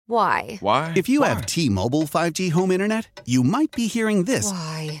Why? Why? If you have T-Mobile 5G home internet, you might be hearing this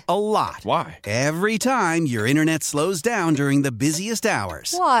Why? a lot. Why? Every time your internet slows down during the busiest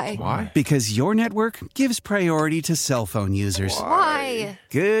hours. Why? Why? Because your network gives priority to cell phone users. Why?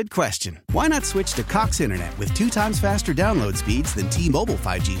 Good question. Why not switch to Cox Internet with 2 times faster download speeds than T-Mobile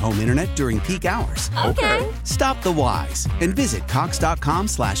 5G home internet during peak hours? Okay. Stop the whys and visit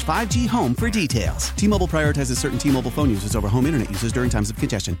cox.com/5G home for details. T-Mobile prioritizes certain T-Mobile phone users over home internet users during times of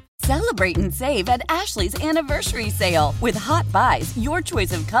congestion. Celebrate and save at Ashley's Anniversary Sale. With Hot Buys, your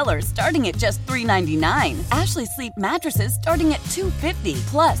choice of colors starting at just $3.99. Ashley Sleep mattresses starting at $2.50.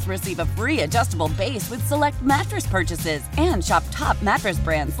 Plus, receive a free adjustable base with select mattress purchases. And shop top mattress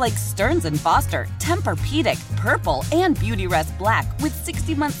brands like Stearns & Foster, Tempur-Pedic, Purple, and Beautyrest Black with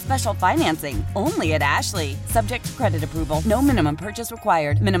 60-month special financing. Only at Ashley. Subject to credit approval. No minimum purchase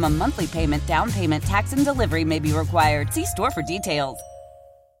required. Minimum monthly payment, down payment, tax, and delivery may be required. See store for details.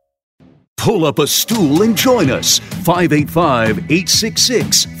 Pull up a stool and join us.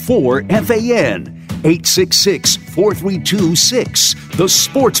 585-866-4FAN. 866-4326. The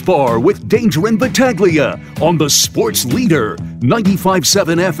Sports Bar with Danger and Battaglia on the Sports Leader.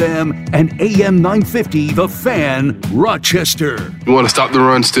 95.7 FM and AM 950, The Fan, Rochester. You want to stop the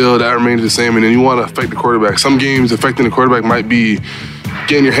run still, that remains the same, and then you want to affect the quarterback. Some games affecting the quarterback might be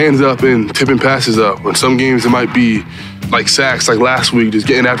getting your hands up and tipping passes up. In some games it might be like sacks, like last week, just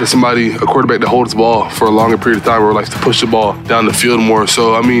getting after somebody, a quarterback that holds the ball for a longer period of time or likes to push the ball down the field more.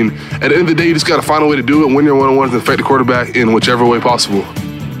 So, I mean, at the end of the day, you just got to find a way to do it, win your one-on-ones, and affect the quarterback in whichever way possible.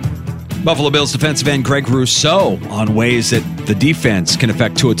 Buffalo Bills defensive end Greg Rousseau on ways that the defense can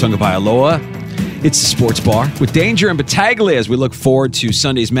affect Tua Tagovailoa. It's the Sports Bar with Danger and Battaglia as we look forward to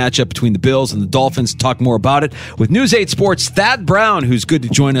Sunday's matchup between the Bills and the Dolphins. Talk more about it with News 8 Sports' Thad Brown, who's good to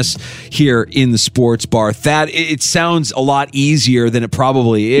join us here in the Sports Bar. Thad, it sounds a lot easier than it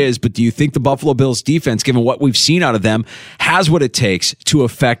probably is, but do you think the Buffalo Bills defense, given what we've seen out of them, has what it takes to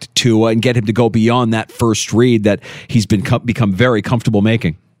affect Tua and get him to go beyond that first read that he's become very comfortable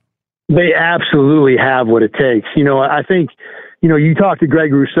making? They absolutely have what it takes. You know, I think, you talk to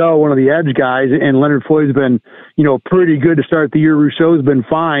Greg Rousseau, one of the edge guys, and Leonard Floyd's been, pretty good to start the year. Rousseau's been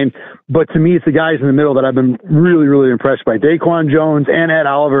fine. But to me, it's the guys in the middle that I've been really, really impressed by. Daquan Jones and Ed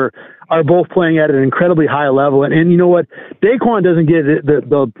Oliver are both playing at an incredibly high level. And you know what? Daquan doesn't get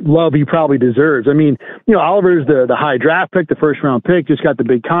the love he probably deserves. I mean, Oliver's the high draft pick, the first-round pick, just got the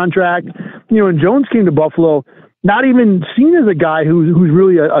big contract. And Jones came to Buffalo not even seen as a guy who's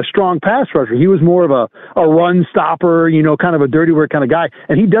really a strong pass rusher. He was more of a run stopper, kind of a dirty work kind of guy.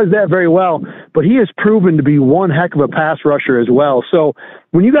 And he does that very well, but he has proven to be one heck of a pass rusher as well. So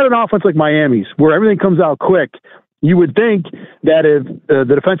when you got an offense like Miami's, where everything comes out quick, you would think that if the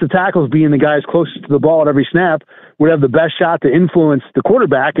defensive tackles being the guys closest to the ball at every snap would have the best shot to influence the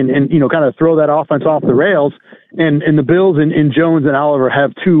quarterback and kind of throw that offense off the rails. And the Bills and Jones and Oliver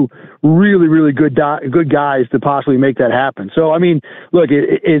have two really, really good guys to possibly make that happen. So, I mean, look,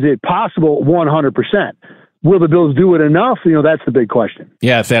 is it possible? 100%. Will the Bills do it enough? That's the big question.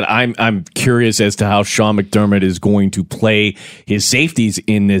 Yeah, Thad, I'm curious as to how Sean McDermott is going to play his safeties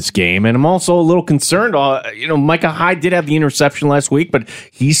in this game. And I'm also a little concerned. Micah Hyde did have the interception last week, but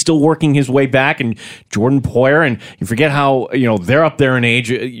he's still working his way back. And Jordan Poyer, and you forget how, they're up there in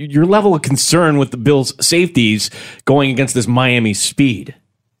age. Your level of concern with the Bills' safeties going against this Miami speed.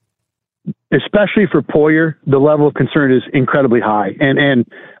 Especially for Poyer, the level of concern is incredibly high. And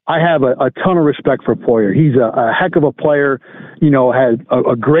I have a ton of respect for Poyer. He's a heck of a player, had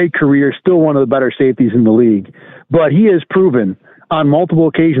a great career, still one of the better safeties in the league. But he has proven on multiple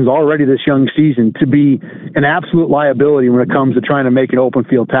occasions already this young season to be an absolute liability when it comes to trying to make an open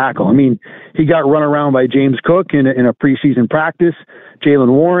field tackle. I mean, he got run around by James Cook in a preseason practice. Jalen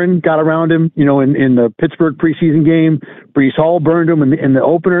Warren got around him, in the Pittsburgh preseason game. Breece Hall burned him in the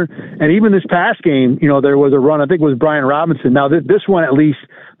opener. And even this past game, there was a run, I think it was Brian Robinson. Now, this one, at least,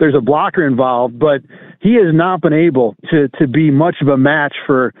 there's a blocker involved, but he has not been able to be much of a match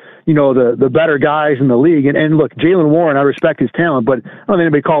for, the better guys in the league. And look, Jalen Warren, I respect his talent, but I don't think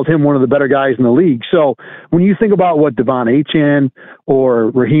anybody calls him one of the better guys in the league. So when you think about what Devon Achane or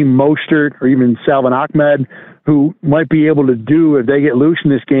Raheem Mostert or even Salvon Ahmed, who might be able to do if they get loose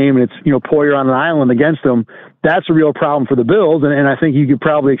in this game and it's, Poyer on an island against them, that's a real problem for the Bills. And I think you could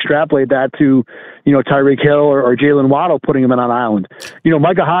probably extrapolate that to, Tyreek Hill or Jalen Waddle putting him in on an island.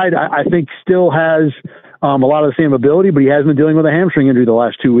 Micah Hyde, I think still has a lot of the same ability, but he has been dealing with a hamstring injury the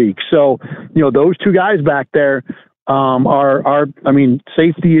last 2 weeks. So, those two guys back there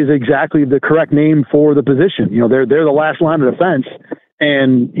safety is exactly the correct name for the position. They're the last line of defense.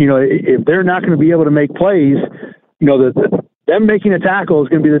 And, if they're not going to be able to make plays, that them making a tackle is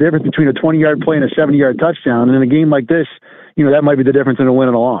going to be the difference between a 20-yard play and a 70-yard touchdown. And in a game like this, that might be the difference in a win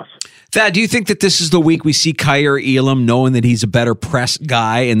and a loss. Thad, do you think that this is the week we see Kaiir Elam, knowing that he's a better press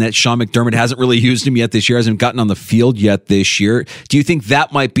guy and that Sean McDermott hasn't really used him yet this year, hasn't gotten on the field yet this year? Do you think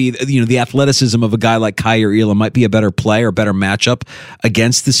that might be, the athleticism of a guy like Kaiir Elam might be a better play or better matchup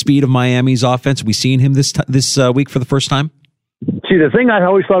against the speed of Miami's offense? We seen him this week for the first time? See, the thing I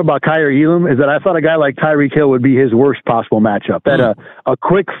always thought about Kaiir Elam is that I thought a guy like Tyreek Hill would be his worst possible matchup. That a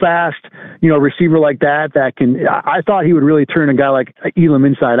quick, fast, receiver like that can. I thought he would really turn a guy like Elam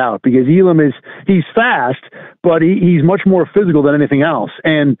inside out, because Elam he's fast, but he's much more physical than anything else.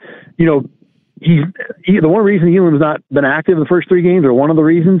 And the one reason Elam's not been active in the first 3 games, or one of the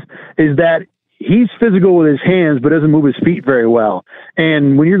reasons, is that he's physical with his hands, but doesn't move his feet very well.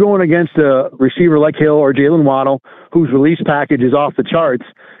 And when you're going against a receiver like Hill or Jalen Waddle, whose release package is off the charts,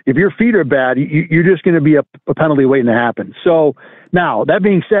 if your feet are bad, you're just going to be a penalty waiting to happen. So now, that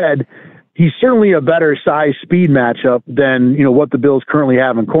being said, he's certainly a better size speed matchup than, what the Bills currently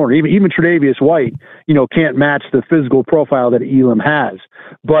have in corner. Even Tre'Davious White, can't match the physical profile that Elam has.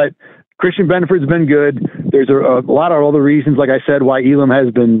 But Christian Benford's been good. There's a lot of other reasons, like I said, why Elam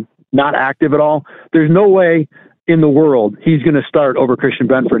has been not active at all. There's no way in the world he's going to start over Christian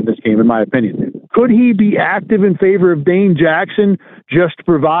Benford in this game, in my opinion. Could he be active in favor of Dane Jackson just to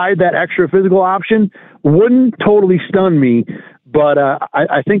provide that extra physical option? Wouldn't totally stun me, but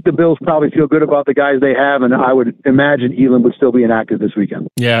I think the Bills probably feel good about the guys they have, and I would imagine Elam would still be inactive this weekend.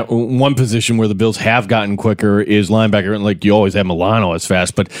 Yeah, one position where the Bills have gotten quicker is linebacker, and like you always have Milano as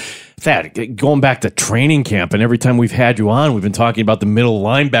fast, but Thad, going back to training camp, and every time we've had you on, we've been talking about the middle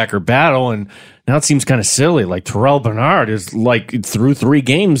linebacker battle, and now it seems kind of silly. Like Terrell Bernard is like through 3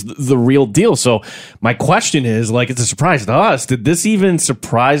 games the real deal. So my question is, like, it's a surprise to us. Did this even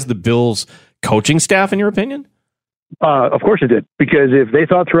surprise the Bills coaching staff, in your opinion? Of course it did, because if they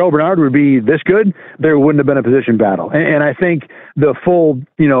thought Terrell Bernard would be this good, there wouldn't have been a position battle. And I think the full,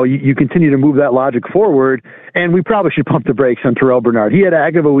 you continue to move that logic forward, and we probably should pump the brakes on Terrell Bernard. He had a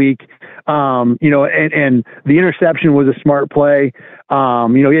heck of a week, and the interception was a smart play. He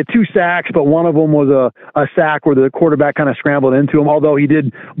had 2 sacks, but one of them was a sack where the quarterback kind of scrambled into him, although he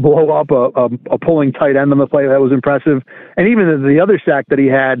did blow up a pulling tight end on the play. That was impressive. And even the other sack that he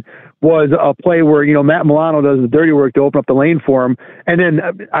had was a play where, Matt Milano does the dirty work to open up the lane for him. And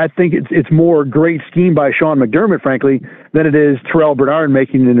then I think it's more great scheme by Sean McDermott, frankly, than it is Terrell Bernard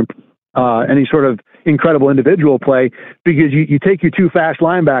making any sort of incredible individual play, because you take your 2 fast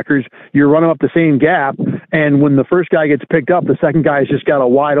linebackers, you're running up the same gap, and when the first guy gets picked up, the second guy's just got a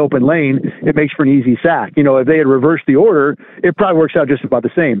wide open lane. It makes for an easy sack. If they had reversed the order, it probably works out just about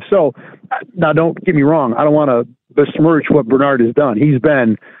the same. So now, don't get me wrong, I don't want to besmirch what Bernard has done. He's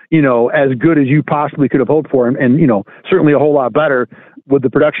been, as good as you possibly could have hoped for him, and certainly a whole lot better with the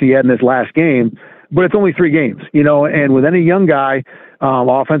production he had in this last game. But it's only 3 games, and with any young guy,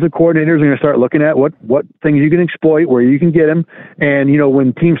 offensive coordinators are going to start looking at what things you can exploit, where you can get him. And,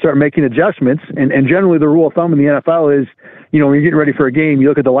 when teams start making adjustments, and generally the rule of thumb in the NFL is, when you're getting ready for a game, you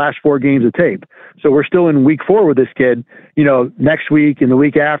look at the last 4 games of tape. So we're still in week 4 with this kid. Next week and the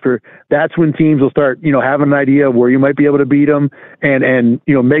week after, that's when teams will start, having an idea of where you might be able to beat them and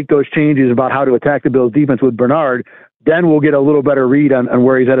make those changes about how to attack the Bills defense with Bernard. Then we'll get a little better read on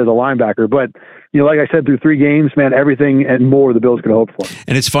where he's at as a linebacker. But, like I said, through 3 games, man, everything and more the Bills could hope for.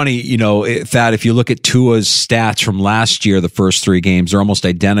 And it's funny, Thad, if you look at Tua's stats from last year, the first 3 games, they're almost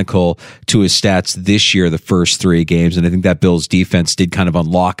identical to his stats this year, the first 3 games. And I think that Bills defense did kind of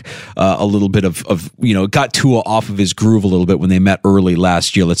unlock a little bit of got Tua off of his groove a little bit when they met early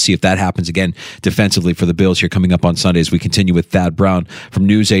last year. Let's see if that happens again defensively for the Bills here coming up on Sundays. We continue with Thad Brown from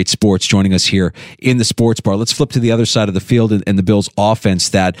News 8 Sports joining us here in the Sports Bar. Let's flip to the other side of the field and the Bills offense.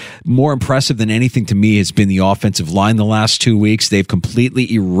 That more impressive than anything to me has been the offensive line the last 2 weeks. They've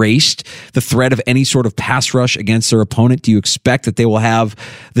completely erased the threat of any sort of pass rush against their opponent. Do you expect that they will have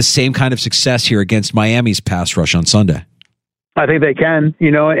the same kind of success here against Miami's pass rush on Sunday? I think they can,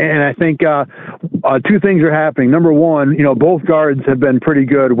 and I think 2 things are happening. Number one, both guards have been pretty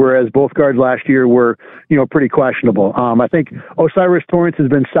good, whereas both guards last year were, pretty questionable. I think O'Cyrus Torrence has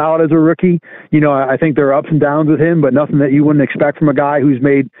been solid as a rookie. I think there are ups and downs with him, but nothing that you wouldn't expect from a guy who's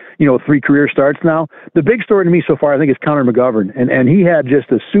made, 3 career starts now. The big story to me so far, I think, is Connor McGovern, and he had just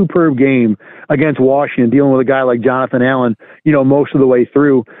a superb game against Washington, dealing with a guy like Jonathan Allen, most of the way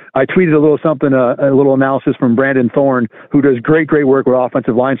through. I tweeted a little something, a little analysis from Brandon Thorne, who does great work with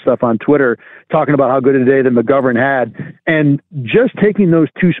offensive line stuff on Twitter, talking about how good a day that McGovern had, and just taking those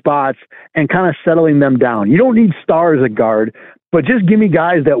two spots and kind of settling them down. You don't need stars at guard, but just give me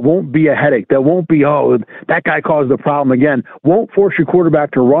guys that won't be a headache, that won't be, oh, that guy caused the problem again, won't force your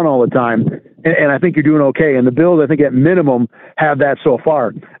quarterback to run all the time. And I think you're doing okay. And the Bills, I think at minimum, have that so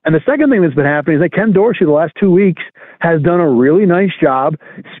far. And the second thing that's been happening is that Ken Dorsey the last 2 weeks has done a really nice job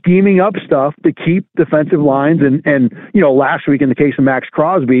scheming up stuff to keep defensive lines and last week in the case of Max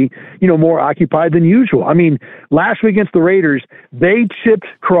Crosby, more occupied than usual. I mean, last week against the Raiders, they chipped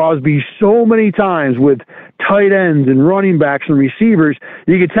Crosby so many times with tight ends and running backs and receivers.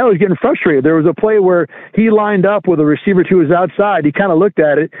 You could tell he's getting frustrated. There was a play where he lined up with a receiver to his outside. He kind of looked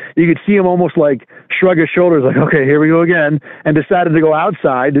at it. You could see him almost like shrug his shoulders like, okay, here we go again, and decided to go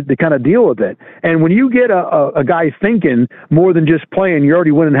outside to kind of deal with it. And when you get a guy thinking more than just playing, you're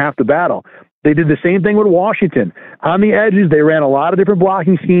already winning half the battle. They did the same thing with Washington. On the edges, they ran a lot of different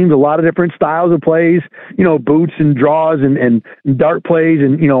blocking schemes, a lot of different styles of plays, boots and draws and dart plays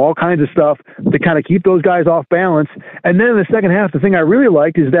and, all kinds of stuff to kind of keep those guys off balance. And then in the second half, the thing I really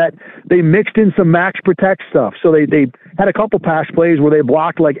liked is that they mixed in some max protect stuff. So they had a couple pass plays where they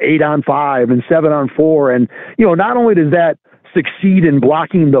blocked like 8-on-5 and 7-on-4. And, not only does that succeed in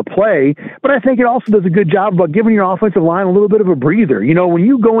blocking the play, but I think it also does a good job about giving your offensive line a little bit of a breather. When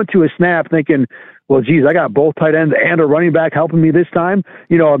you go into a snap thinking, well, geez, I got both tight ends and a running back helping me this time,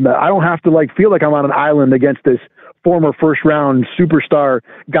 I don't have to feel like I'm on an island against this former first-round superstar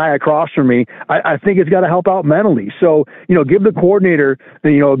guy across from me. I think it's got to help out mentally. So, give the coordinator,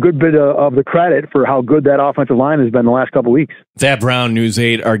 a good bit of the credit for how good that offensive line has been the last couple of weeks. Thad Brown, News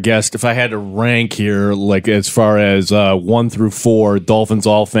 8, our guest. If I had to rank here, as far as 1 through 4, Dolphins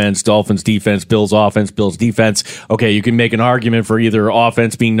offense, Dolphins defense, Bills offense, Bills defense. Okay, you can make an argument for either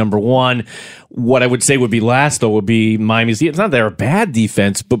offense being number 1. What I would say would be last, though, would be Miami's. It's not they're a bad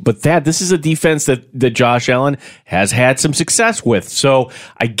defense, but Thad, this is a defense that Josh Allen has had some success with. So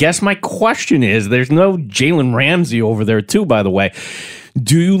I guess my question is, there's no Jalen Ramsey over there, too, by the way.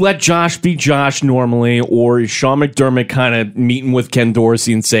 Do you let Josh be Josh normally, or is Sean McDermott kind of meeting with Ken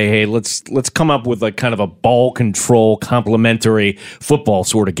Dorsey and say, hey, let's come up with a kind of a ball control, complementary football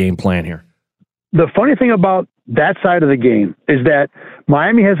sort of game plan here? The funny thing about that side of the game is that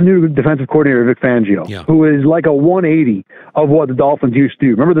Miami has a new defensive coordinator, Vic Fangio, who is like a 180 of what the Dolphins used to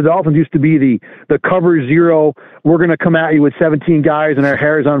do. Remember, the Dolphins used to be the cover zero. We're going to come at you with 17 guys and our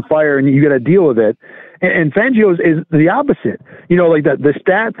hair is on fire and you got to deal with it. And Fangio is the opposite. The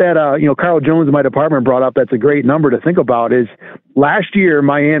stat that, Carl Jones in my department brought up, that's a great number to think about, is last year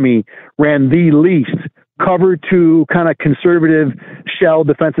Miami ran the least cover two kind of conservative shell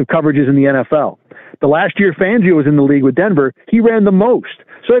defensive coverages in the NFL. The last year Fangio was in the league with Denver, he ran the most.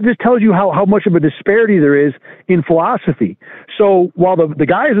 So it just tells you how much of a disparity there is in philosophy. So while the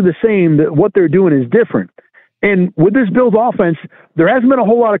guys are the same, what they're doing is different. And with this Bills offense, there hasn't been a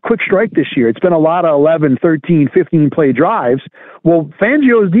whole lot of quick strike this year. It's been a lot of 11, 13, 15 play drives. Well,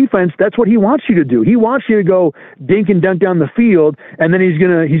 Fangio's defense, that's what he wants you to do. He wants you to go dink and dunk down the field, and then he's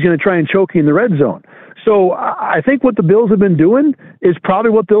gonna try and choke you in the red zone. So I think what the Bills have been doing is probably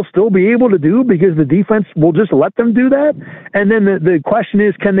what they'll still be able to do because the defense will just let them do that. And then the question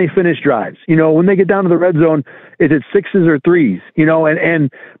is, can they finish drives? When they get down to the red zone, is it 6s or 3s?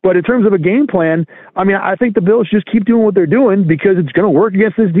 But in terms of a game plan, I think the Bills just keep doing what they're doing because it's going to work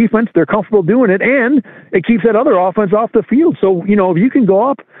against this defense. They're comfortable doing it, and it keeps that other offense off the field. So, if you can go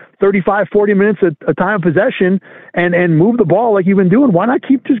up 35, 40 minutes a time of possession and move the ball like you've been doing, why not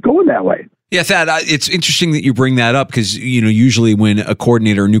keep just going that way? Yeah, Thad, it's interesting that you bring that up because, usually when a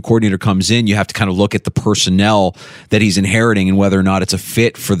new coordinator comes in, you have to kind of look at the personnel that he's inheriting and whether or not it's a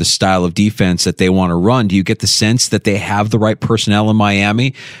fit for the style of defense that they want to run. Do you get the sense that they have the right personnel in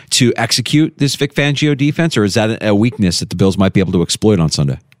Miami to execute this Vic Fangio defense, or is that a weakness that the Bills might be able to exploit on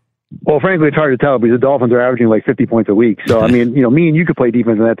Sunday? Well, frankly, it's hard to tell because the Dolphins are averaging like 50 points a week. So, me and you could play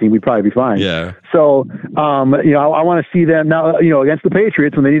defense on that team. We'd probably be fine. Yeah. So, I want to see them now, against the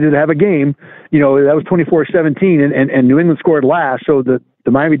Patriots when they needed to have a game, that was 24-17 and New England scored last. So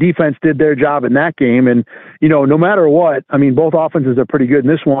the Miami defense did their job in that game. And, no matter what, both offenses are pretty good in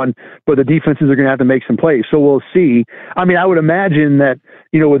this one, but the defenses are going to have to make some plays. So we'll see. I would imagine that,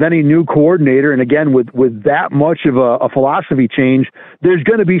 with any new coordinator, and again, with that much of a philosophy change, there's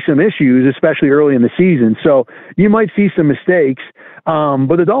going to be some issues, especially early in the season. So you might see some mistakes.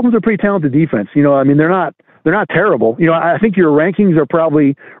 But the Dolphins are pretty talented defense. They're not terrible. I think your rankings are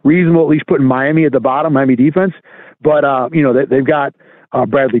probably reasonable, at least putting Miami at the bottom, Miami defense. But, they've got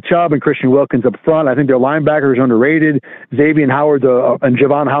Bradley Chubb and Christian Wilkins up front. I think their linebackers are underrated. Xavier Howard and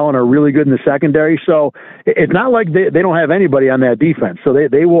Javon Holland are really good in the secondary. So it's not like they don't have anybody on that defense. So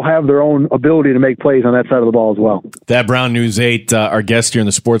they will have their own ability to make plays on that side of the ball as well. That Brown News 8, our guest here in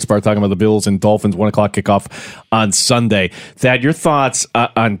the Sports Bar, talking about the Bills and Dolphins, 1 o'clock kickoff on Sunday. Thad, your thoughts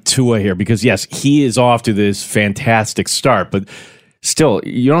on Tua here? Because, yes, he is off to this fantastic start, but still,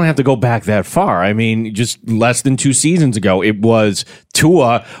 you don't have to go back that far. I mean, just less than 2 seasons ago, it was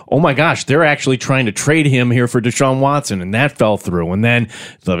Tua. Oh my gosh, they're actually trying to trade him here for Deshaun Watson, and that fell through. And then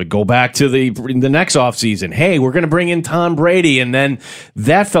go back to the next offseason. Hey, we're going to bring in Tom Brady, and then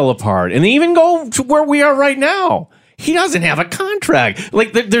that fell apart. And they even go to where we are right now. He doesn't have a contract.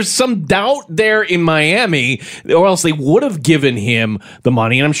 Like, there's some doubt there in Miami, or else they would have given him the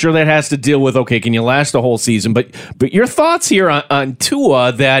money. And I'm sure that has to deal with, okay, can you last the whole season? But your thoughts here on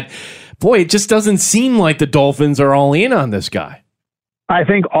Tua, that, boy, it just doesn't seem like the Dolphins are all in on this guy. I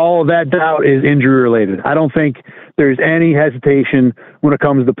think all of that doubt is injury related. I don't think there's any hesitation when it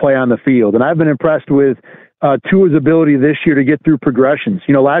comes to play on the field. And I've been impressed with Tua's ability this year to get through progressions.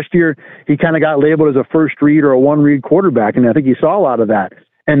 You know, last year he kind of got labeled as a first read or a one read quarterback, and I think you saw a lot of that.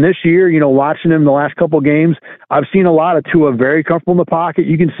 And this year, you know, watching him the last couple of games, I've seen a lot of Tua very comfortable in the pocket.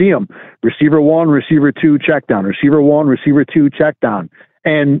 You can see him. Receiver 1, receiver 2, check down. Receiver 1, receiver 2, check down.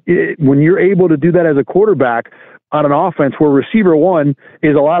 And when you're able to do that as a quarterback on an offense where receiver 1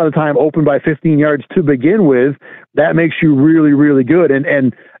 is a lot of the time open by 15 yards to begin with, that makes you really, really good.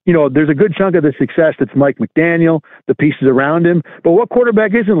 And you know, there's a good chunk of the success that's Mike McDaniel, the pieces around him. But what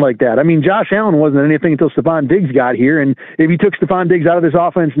quarterback isn't like that? I mean, Josh Allen wasn't anything until Stephon Diggs got here. And if you took Stephon Diggs out of this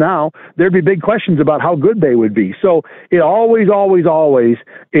offense now, there'd be big questions about how good they would be. So it always, always, always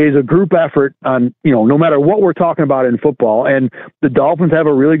is a group effort on, you know, no matter what we're talking about in football. And the Dolphins have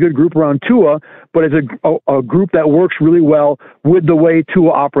a really good group around Tua, but it's a group that works really well with the way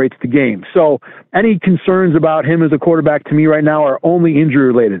Tua operates the game. So any concerns about him as a quarterback to me right now are only injury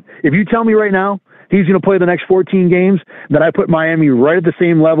related. If you tell me right now he's going to play the next 14 games, then I put Miami right at the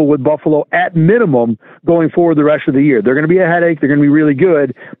same level with Buffalo at minimum going forward the rest of the year. They're going to be a headache. They're going to be really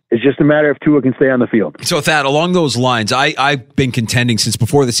good. It's just a matter if Tua can stay on the field. So with that, along those lines, I've been contending since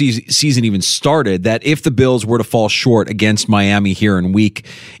before the season even started that if the Bills were to fall short against Miami here in week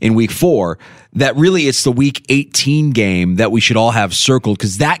 4, that really it's the week 18 game that we should all have circled,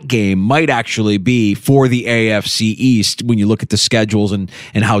 because that game might actually be for the AFC East when you look at the schedules and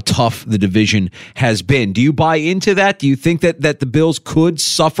how tough the division has been. Do you buy into that? Do you think that the Bills could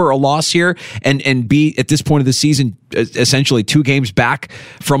suffer a loss here and be at this point of the season essentially 2 games back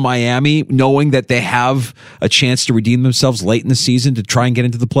from Miami, knowing that they have a chance to redeem themselves late in the season to try and get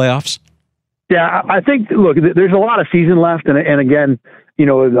into the playoffs? Yeah, I think, look, there's a lot of season left, and again, you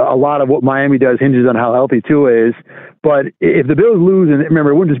know, a lot of what Miami does hinges on how healthy Tua is. But if the Bills lose, and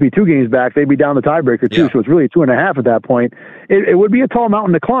remember, it wouldn't just be 2 games back, they'd be down the tiebreaker too, so it's really 2.5 at that point. It would be a tall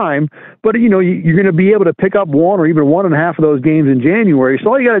mountain to climb, but, you know, you're going to be able to pick up 1 or even 1.5 of those games in January. So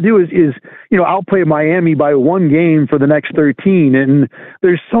all you got to do is, you know, outplay Miami by 1 game for the next 13. And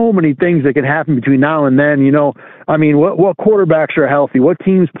there's so many things that can happen between now and then. You know, I mean, what quarterbacks are healthy? What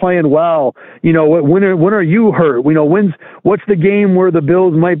team's playing well? You know, when are you hurt? You know, what's the game where the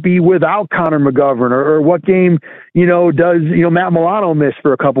Bills might be without Connor McGovern, or what game, you know, does, you know, Matt Milano miss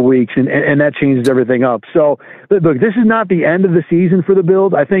for a couple weeks, and that changes everything up. So look, this is not the end of the season for the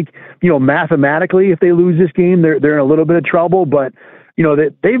Bills. I think, you know, mathematically, if they lose this game, they're in a little bit of trouble, but you know,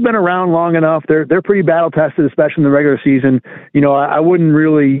 they've been around long enough. They're pretty battle tested, especially in the regular season. You know, I wouldn't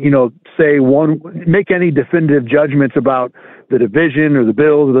really, you know, make any definitive judgments about the division or the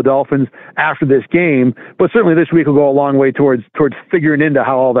Bills or the Dolphins after this game, but certainly this week will go a long way towards figuring into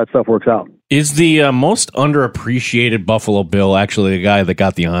how all that stuff works out. Is the most underappreciated Buffalo Bill actually the guy that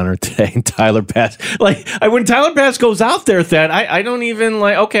got the honor today, Tyler Bass? Like, when Tyler Bass goes out there, Thad, I don't even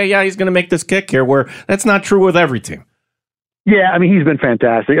okay, yeah, he's going to make this kick here, where that's not true with every team. Yeah, I mean, he's been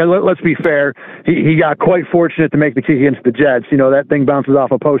fantastic. Let's be fair. He got quite fortunate to make the kick against the Jets. You know, that thing bounces off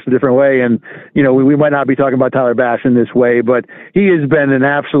a post a different way, and, you know, we might not be talking about Tyler Bass in this way, but he has been an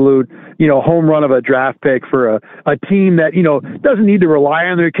absolute, you know, home run of a draft pick for a team that, you know, doesn't need to rely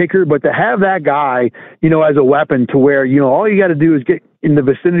on their kicker, but to have that guy, you know, as a weapon to where, you know, all you got to do is get in the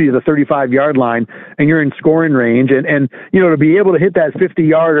vicinity of the 35-yard line and you're in scoring range, and you know, to be able to hit that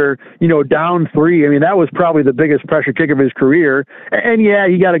 50-yarder, you know, down 3, I mean, that was probably the biggest pressure kick of his career. And yeah,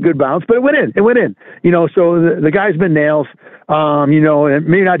 he got a good bounce, but it went in, you know, so the guy's been nails. And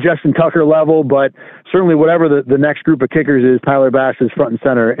maybe not Justin Tucker level, but certainly whatever the next group of kickers is, Tyler Bass is front and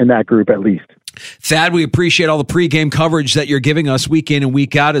center in that group at least. Thad, we appreciate all the pregame coverage that you're giving us week in and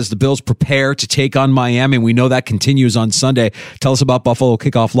week out as the Bills prepare to take on Miami. We know that continues on Sunday. Tell us about Buffalo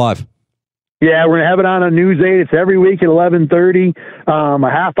Kickoff Live. Yeah, we're going to have it on News 8. It's every week at 11:30. A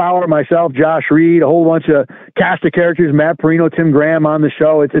half hour, myself, Josh Reed, a whole bunch of cast of characters, Matt Perino, Tim Graham on the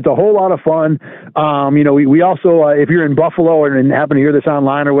show. It's a whole lot of fun. We also, if you're in Buffalo and happen to hear this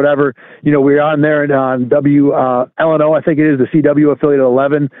online or whatever, we're on there on WLNO, I think it is, the CW affiliate at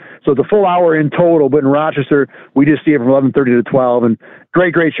 11. So it's a full hour in total, but in Rochester, we just see it from 11:30 to 12. And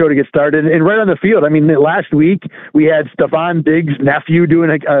great show to get started. And right on the field, last week we had Stephon Diggs' nephew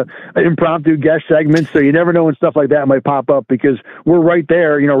doing an impromptu guest segment, so you never know when stuff like that might pop up because we're right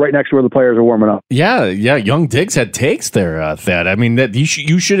there, right next to where the players are warming up. Yeah, young Diggs had takes there, Thad. That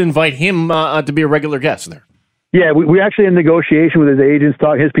you should invite him to be a regular guest there. Yeah, we actually in negotiation with his agents,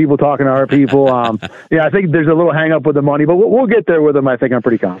 his people talking to our people. I think there's a little hang up with the money, but we'll get there with him. I think I'm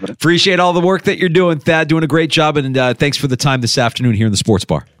pretty confident. Appreciate all the work that you're doing, Thad. Doing a great job, and thanks for the time this afternoon here in the Sports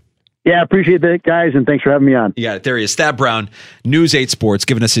Bar. Yeah, appreciate that, guys, and thanks for having me on. Yeah, there he is. Thad Brown, News 8 Sports,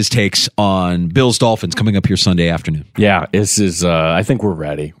 giving us his takes on Bills Dolphins coming up here Sunday afternoon. Yeah, this is, I think we're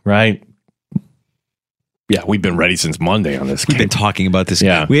ready, right? Yeah, we've been ready since Monday on this game. We've been talking about this.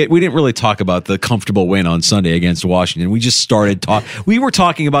 Yeah. We didn't really talk about the comfortable win on Sunday against Washington. We just started we were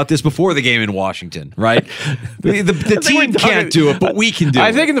talking about this before the game in Washington, right? The team can't do it, but we can do it.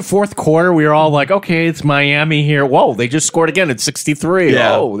 I think in the fourth quarter, we were all like, okay, it's Miami here. Whoa, they just scored again at 63.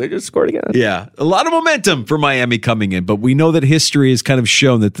 Yeah. Oh, they just scored again. Yeah, a lot of momentum for Miami coming in, but we know that history has kind of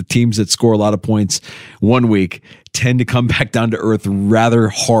shown that the teams that score a lot of points one week tend to come back down to earth rather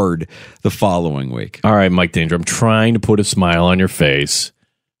hard the following week. All right, Mike Danger, I'm trying to put a smile on your face.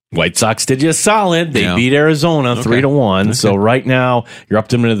 White Sox did you solid. They beat Arizona 3-1. Okay. So right now, you're up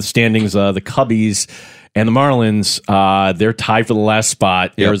to the standings. The Cubbies and the Marlins, they're tied for the last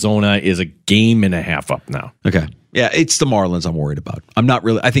spot. Yep. Arizona is a game and a half up now. Okay. Yeah, it's the Marlins I'm worried about. I'm not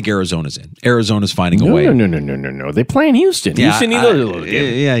really. I think Arizona's in. Arizona's finding a way. No. They play in Houston. Yeah,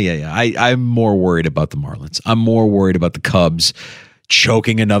 Yeah. I'm more worried about the Marlins. I'm more worried about the Cubs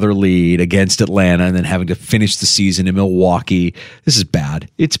choking another lead against Atlanta and then having to finish the season in Milwaukee. This is bad.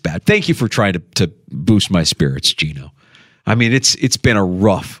 It's bad. Thank you for trying to boost my spirits, Gino. It's been a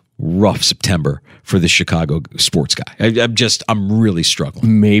rough September for the Chicago sports guy. I'm really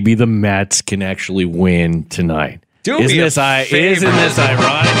struggling. Maybe the Mets can actually win tonight. Isn't this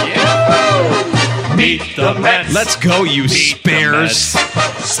ironic? Yeah. Meet the Mets. Let's go, you spares.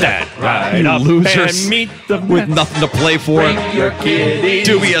 Stand right up losers and meet the Mets. With nothing to play for. Bring your kiddies.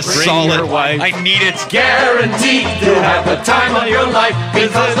 Do me a solid. Your wife. I need it. Guaranteed to have the time of your life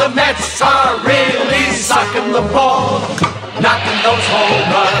because the Mets are really sucking the ball. Knocking those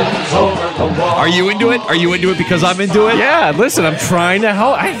home runs over the wall. Are you into it? Are you into it because I'm into it? Yeah, listen, I'm trying to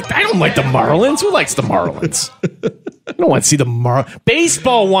help. I don't like the Marlins. Who likes the Marlins? I don't want to see the Marlins.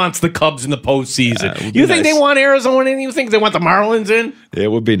 Baseball wants the Cubs in the postseason. You think they want Arizona in? You think they want the Marlins in? It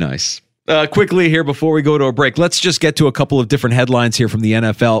would be nice. Quickly here before we go to a break, let's just get to a couple of different headlines here from the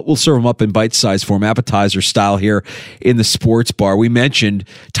NFL. We'll serve them up in bite-sized form, appetizer style here in the sports bar. We mentioned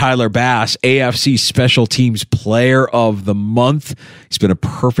Tyler Bass, AFC Special Teams Player of the Month. He's been a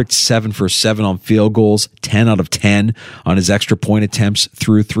perfect 7 for 7 on field goals, 10 out of 10 on his extra point attempts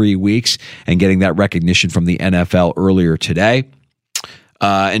through 3 weeks, and getting that recognition from the NFL earlier today.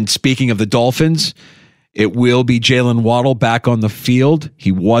 And speaking of the Dolphins, it will be Jalen Waddle back on the field.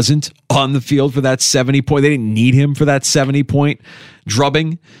 He wasn't on the field for that 70-point. They didn't need him for that 70-point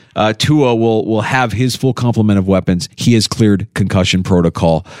drubbing. Tua will have his full complement of weapons. He has cleared concussion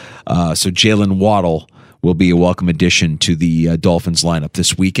protocol. So Jalen Waddle will be a welcome addition to the Dolphins lineup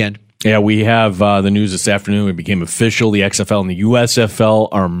this weekend. Yeah, we have the news this afternoon. It became official. The XFL and the USFL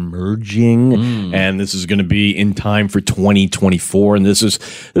are merging, and this is going to be in time for 2024. And this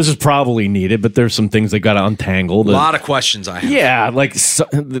is probably needed, but there's some things they got to untangle. A lot of questions I have. Yeah, like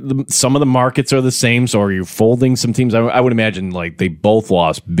some of the markets are the same. So are you folding some teams? I would imagine like they both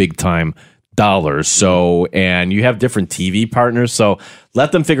lost big time dollars. So and you have different TV partners. So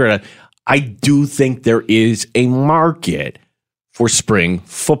let them figure it out. I do think there is a market for spring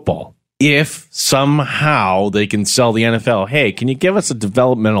football. If somehow they can sell the NFL, hey, can you give us a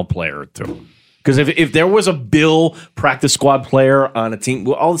developmental player or two? Because if there was a Bill practice squad player on a team,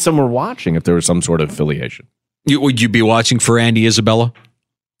 well, all of a sudden we're watching if there was some sort of affiliation. Would you be watching for Andy Isabella?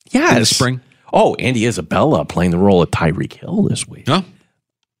 Yes. In the spring? Oh, Andy Isabella playing the role of Tyreek Hill this week. Oh,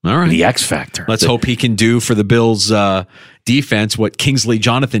 all right. The X Factor. Let's hope he can do for the Bills defense what Kingsley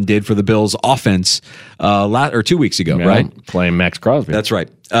Jonathan did for the Bills offense 2 weeks ago, right? Playing Max Crosby. That's right.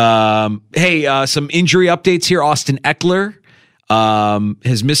 Some injury updates here. Austin Eckler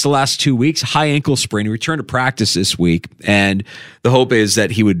has missed the last 2 weeks, high ankle sprain. He returned to practice this week, and the hope is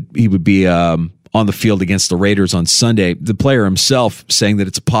that he would be on the field against the Raiders on Sunday. The player himself saying that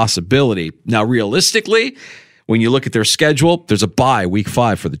it's a possibility. Now, realistically, when you look at their schedule, there's a bye week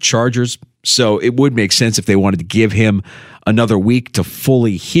 5 for the Chargers, so it would make sense if they wanted to give him another week to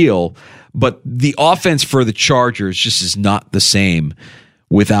fully heal. But the offense for the Chargers just is not the same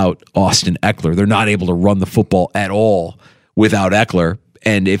without Austin Eckler. They're not able to run the football at all without Eckler.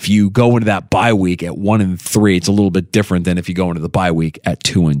 And if you go into that bye week at 1-3, it's a little bit different than if you go into the bye week at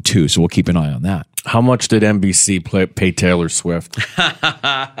 2-2. So we'll keep an eye on that. How much did NBC pay Taylor Swift?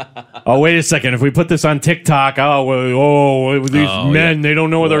 Oh, wait a second. If we put this on TikTok, these men, they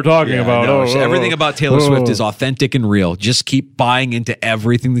don't know what they're talking about. No, everything about Taylor Swift is authentic and real. Just keep buying into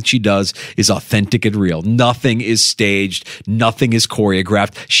everything that she does is authentic and real. Nothing is staged. Nothing is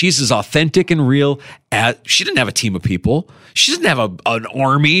choreographed. She's as authentic and real as she didn't have a team of people. She doesn't have an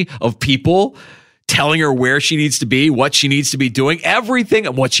army of people telling her where she needs to be, what she needs to be doing, everything,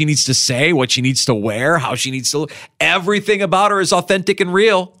 what she needs to say, what she needs to wear, how she needs to look. Everything about her is authentic and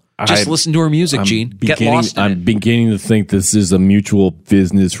real. Just listen to her music, Gene. Get lost in it. I'm beginning to think this is a mutual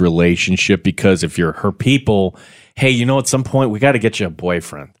business relationship because if you're her people, hey, at some point we got to get you a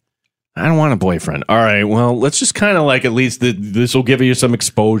boyfriend. I don't want a boyfriend. All right, well, let's just kind of at least this will give you some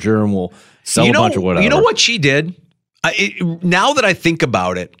exposure and we'll sell a bunch of whatever. You know what she did? Now that I think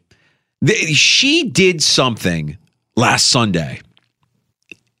about it, she did something last Sunday,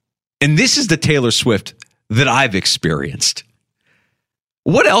 and this is the Taylor Swift that I've experienced.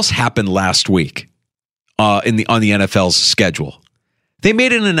 What else happened last week on the NFL's schedule? They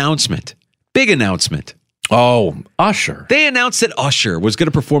made an announcement, big announcement. Oh, Usher. They announced that Usher was going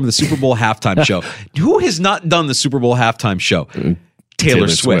to perform the Super Bowl halftime show. Who has not done the Super Bowl halftime show? Taylor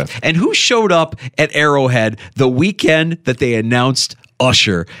Swift. And who showed up at Arrowhead the weekend that they announced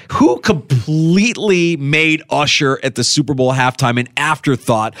Usher? Who completely made Usher at the Super Bowl halftime an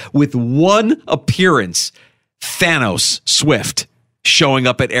afterthought with one appearance? Thanos Swift showing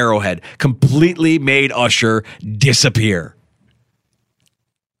up at Arrowhead completely made Usher disappear.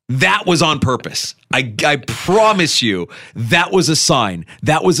 That was on purpose. I promise you that was a sign.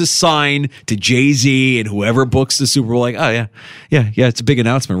 That was a sign to Jay-Z and whoever books the Super Bowl. Like, oh, yeah, it's a big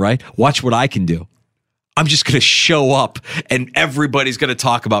announcement, right? Watch what I can do. I'm just going to show up and everybody's going to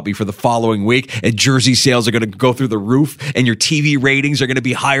talk about me for the following week, and jersey sales are going to go through the roof and your TV ratings are going to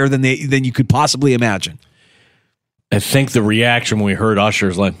be higher than you could possibly imagine. I think the reaction when we heard Usher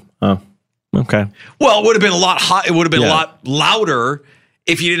is like, oh, okay. Well, it would have been a lot louder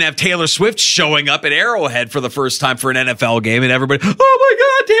if you didn't have Taylor Swift showing up at Arrowhead for the first time for an NFL game and everybody, oh my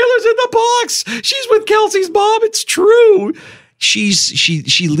God, Taylor's in the box. She's with Kelsey's mom. It's true. She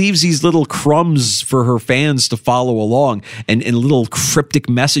leaves these little crumbs for her fans to follow along and little cryptic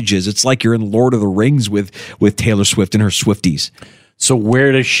messages. It's like you're in Lord of the Rings with Taylor Swift and her Swifties. So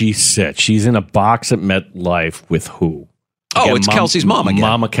where does she sit? She's in a box at MetLife with who? Again, it's Kelsey's mom again.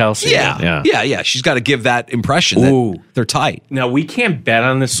 Mama Kelsey. Yeah. She's got to give that impression that they're tight. Now, we can't bet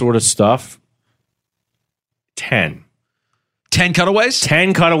on this sort of stuff. 10 cutaways?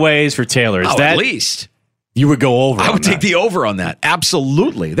 10 cutaways for Taylor. At least. You would go over. I would take the over on that.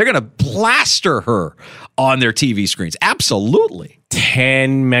 Absolutely. They're going to plaster her on their TV screens. Absolutely.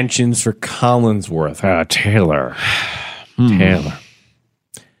 10 mentions for Collinsworth. Taylor. Taylor.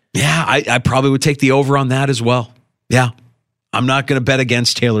 Yeah, I probably would take the over on that as well. Yeah. I'm not going to bet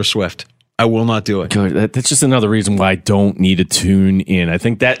against Taylor Swift. I will not do it. Good. That's just another reason why I don't need to tune in. I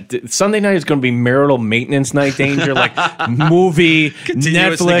think that Sunday night is going to be marital maintenance night, Danger, like movie,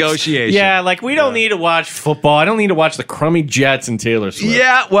 continuous Netflix. Negotiation. Yeah, we don't need to watch football. I don't need to watch the crummy Jets and Taylor Swift.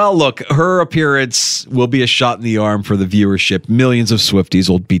 Yeah, well, look, her appearance will be a shot in the arm for the viewership. Millions of Swifties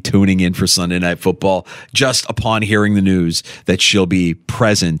will be tuning in for Sunday Night Football just upon hearing the news that she'll be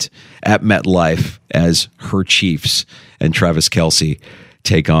present at MetLife as her Chiefs and Travis Kelce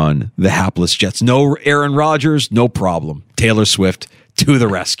take on the hapless Jets. No Aaron Rodgers, no problem. Taylor Swift to the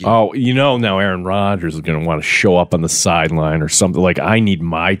rescue. Oh, now Aaron Rodgers is going to want to show up on the sideline or something. I need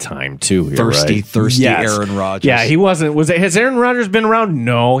my time too here, thirsty yes. Aaron Rodgers. Yeah, he wasn't. Has Aaron Rodgers been around?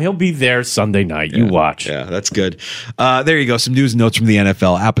 No, he'll be there Sunday night. You watch. Yeah, that's good. There you go. Some news and notes from the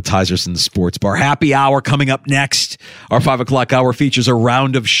NFL. Appetizers in the sports bar. Happy hour coming up next. Our 5 o'clock hour features a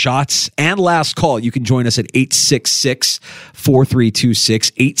round of shots and last call. You can join us at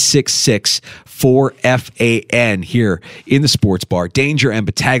 866-4326, 866-4FAN here in the sports bar. Danger and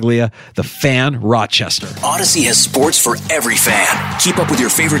Battaglia, the Fan, Rochester. Odyssey has sports for every fan. Keep up with your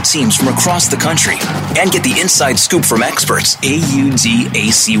favorite teams from across the country and get the inside scoop from experts.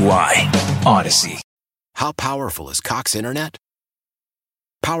 AUDACY. Odyssey. How powerful is Cox Internet?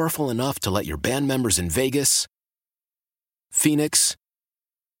 Powerful enough to let your band members in Vegas, Phoenix,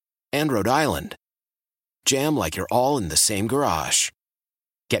 and Rhode Island jam like you're all in the same garage.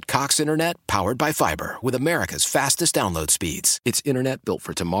 Get Cox Internet powered by fiber with America's fastest download speeds. It's internet built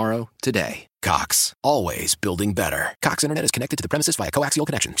for tomorrow, today. Cox, always building better. Cox Internet is connected to the premises via coaxial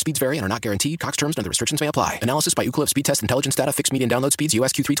connection. Speeds vary and are not guaranteed. Cox terms and other restrictions may apply. Analysis by Ookla Speed Test Intelligence Data. Fixed median download speeds.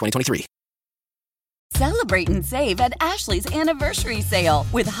 US Q3 2023. Celebrate and save at Ashley's Anniversary Sale.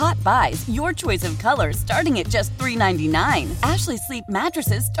 With Hot Buys, your choice of colors starting at just $3.99. Ashley Sleep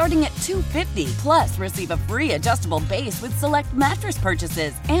mattresses starting at $2.50. Plus, receive a free adjustable base with select mattress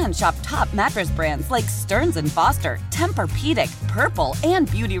purchases. And shop top mattress brands like Stearns & Foster, Tempur-Pedic, Purple, and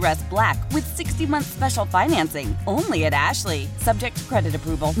Beautyrest Black with 60-month special financing. Only at Ashley. Subject to credit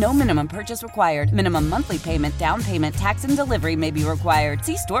approval. No minimum purchase required. Minimum monthly payment, down payment, tax, and delivery may be required.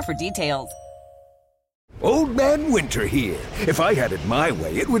 See store for details. Old Man Winter here. If I had it my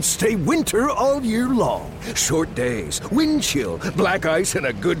way, it would stay winter all year long. Short days, wind chill, black ice, and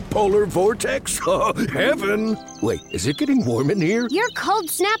a good polar vortex. Oh, heaven. Wait, is it getting warm in here? Your cold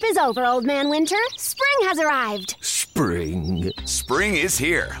snap is over, Old Man Winter. Spring has arrived. Spring. Spring is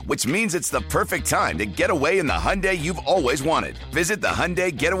here, which means it's the perfect time to get away in the Hyundai you've always wanted. Visit the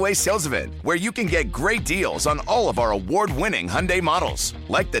Hyundai Getaway Sales Event, where you can get great deals on all of our award-winning Hyundai models,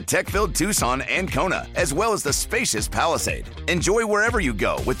 like the tech-filled Tucson and Kona, as well as the spacious Palisade. Enjoy wherever you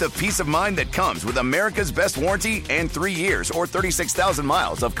go with the peace of mind that comes with America's best warranty and 3 years or 36,000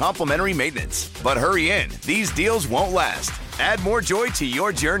 miles of complimentary maintenance. But hurry in, these deals won't last. Add more joy to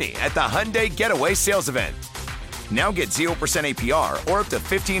your journey at the Hyundai Getaway Sales Event. Now get 0% APR or up to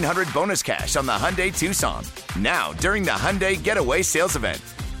 $1,500 bonus cash on the Hyundai Tucson. Now, during the Hyundai Getaway Sales Event.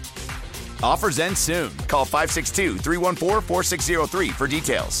 Offers end soon. Call 562-314-4603 for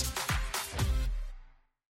details.